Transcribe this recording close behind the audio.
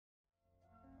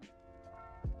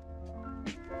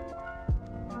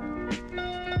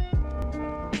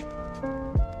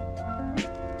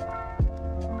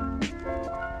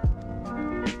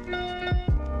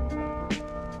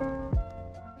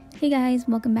Hey guys,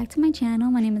 welcome back to my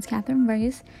channel. My name is Katherine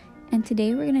Vargas, and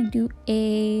today we're gonna do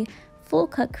a full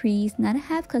cut crease, not a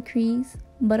half cut crease,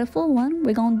 but a full one.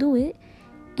 We're gonna do it,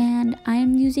 and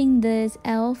I'm using this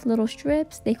elf little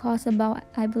strips. They cost about,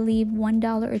 I believe,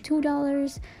 $1 or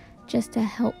 $2 just to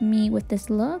help me with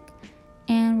this look.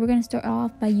 And we're gonna start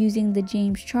off by using the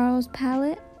James Charles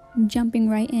palette. I'm jumping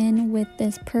right in with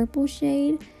this purple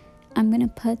shade. I'm gonna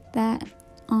put that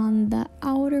on the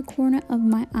outer corner of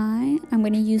my eye. I'm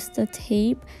going to use the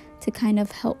tape to kind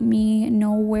of help me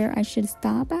know where I should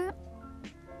stop at.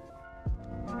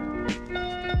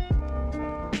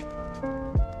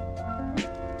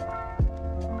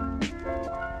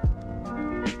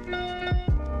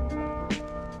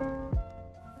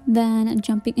 Then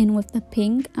jumping in with the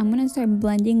pink, I'm going to start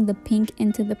blending the pink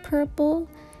into the purple,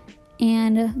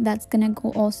 and that's going to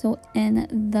go also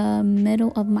in the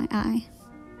middle of my eye.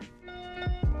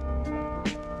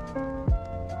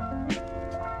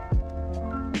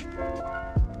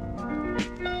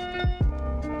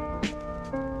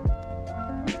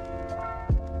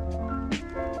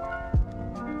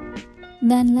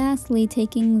 Then lastly,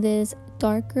 taking this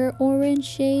darker orange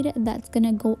shade, that's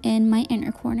gonna go in my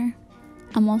inner corner.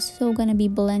 I'm also gonna be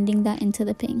blending that into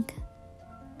the pink.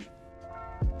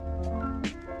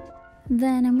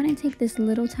 Then I'm gonna take this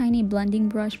little tiny blending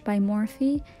brush by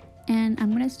Morphe, and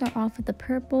I'm gonna start off with the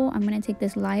purple. I'm gonna take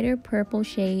this lighter purple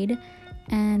shade,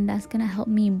 and that's gonna help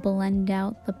me blend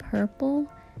out the purple.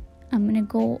 I'm gonna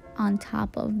go on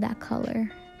top of that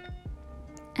color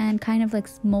and kind of like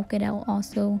smoke it out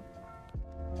also.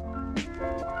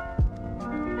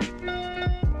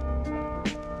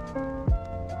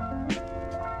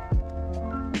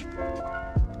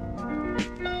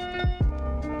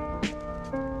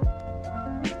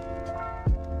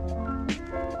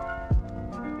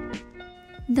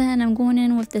 Then I'm going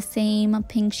in with the same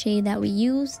pink shade that we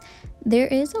used. There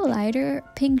is a lighter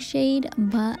pink shade,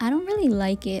 but I don't really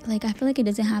like it. Like, I feel like it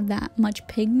doesn't have that much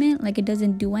pigment, like it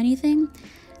doesn't do anything.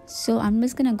 So I'm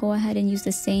just gonna go ahead and use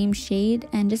the same shade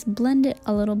and just blend it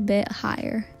a little bit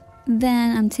higher.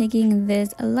 Then I'm taking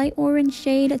this light orange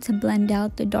shade to blend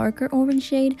out the darker orange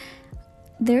shade.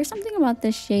 There's something about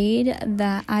this shade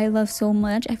that I love so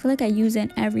much. I feel like I use it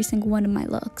in every single one of my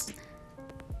looks.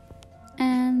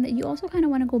 And you also kind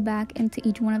of want to go back into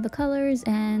each one of the colors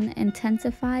and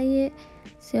intensify it.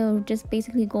 So just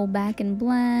basically go back and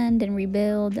blend and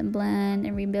rebuild and blend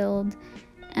and rebuild.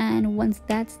 And once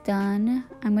that's done,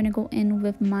 I'm going to go in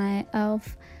with my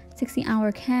e.l.f.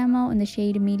 16-hour camo in the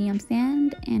shade medium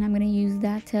sand, and I'm going to use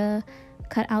that to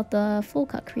cut out the full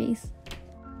cut crease.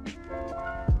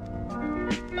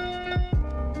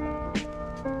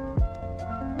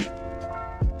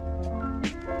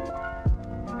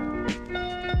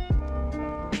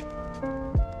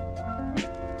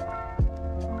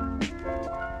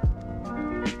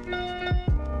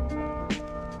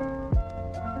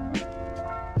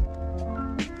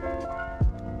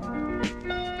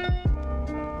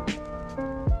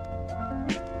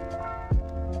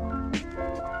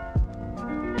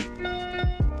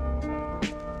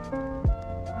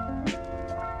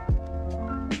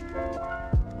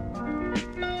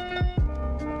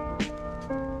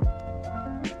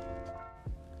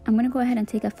 I'm going to go ahead and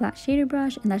take a flat shader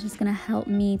brush, and that's just going to help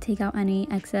me take out any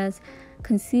excess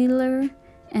concealer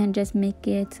and just make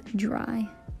it dry.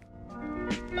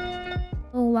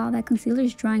 So while that concealer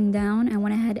is drying down, I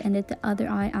went ahead and did the other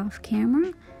eye off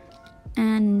camera,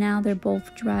 and now they're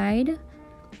both dried.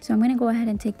 So I'm going to go ahead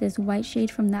and take this white shade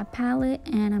from that palette,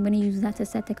 and I'm going to use that to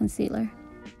set the concealer.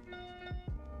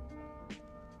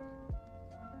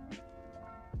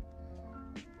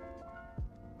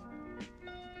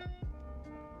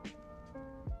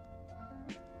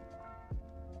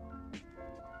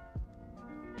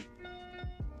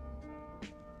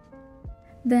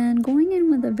 Then going in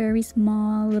with a very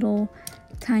small little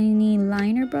tiny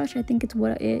liner brush, I think it's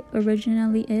what it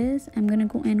originally is. I'm going to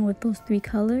go in with those three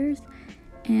colors,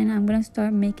 and I'm going to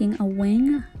start making a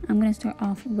wing. I'm going to start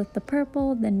off with the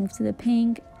purple, then move to the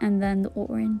pink, and then the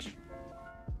orange.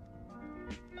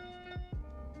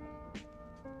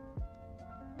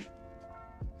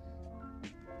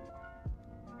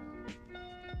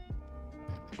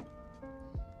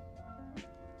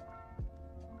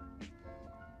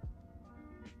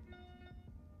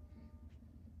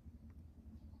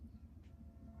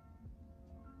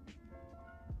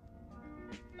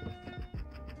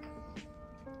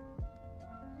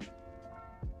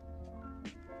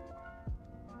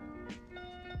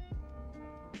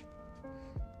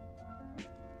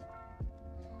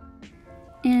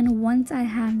 And once I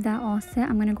have that all set,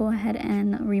 I'm going to go ahead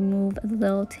and remove the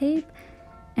little tape.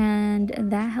 and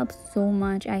that helps so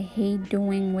much. I hate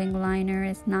doing wing liner.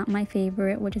 It's not my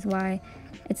favorite, which is why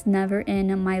it's never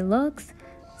in my looks.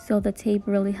 So the tape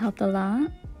really helped a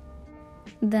lot.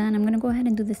 Then I'm gonna go ahead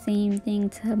and do the same thing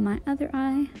to my other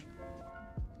eye.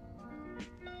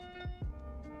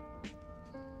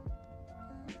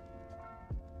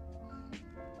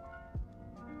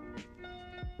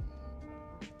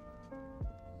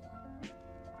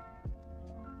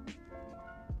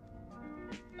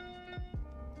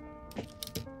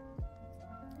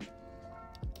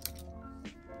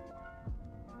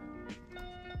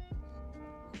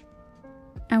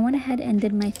 I went ahead and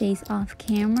did my face off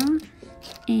camera,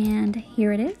 and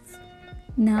here it is.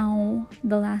 Now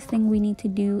the last thing we need to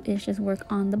do is just work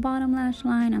on the bottom lash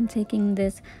line. I'm taking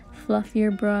this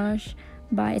fluffier brush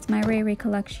it's my Ray Ray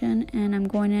collection, and I'm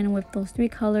going in with those 3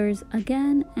 colors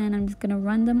again, and I'm just gonna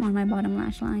run them on my bottom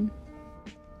lash line.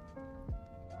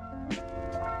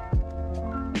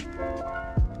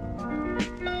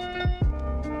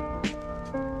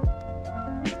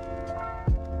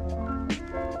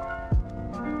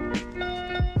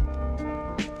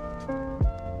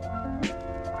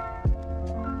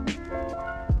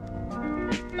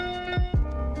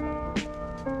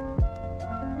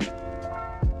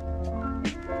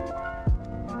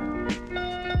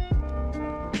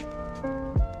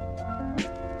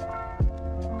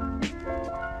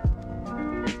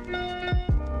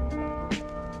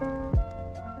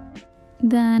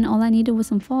 Then all I needed was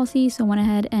some falsies, so I went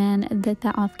ahead and did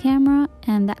that off camera,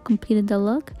 and that completed the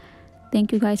look.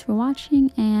 Thank you guys for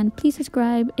watching, and please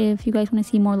subscribe if you guys want to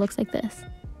see more looks like this.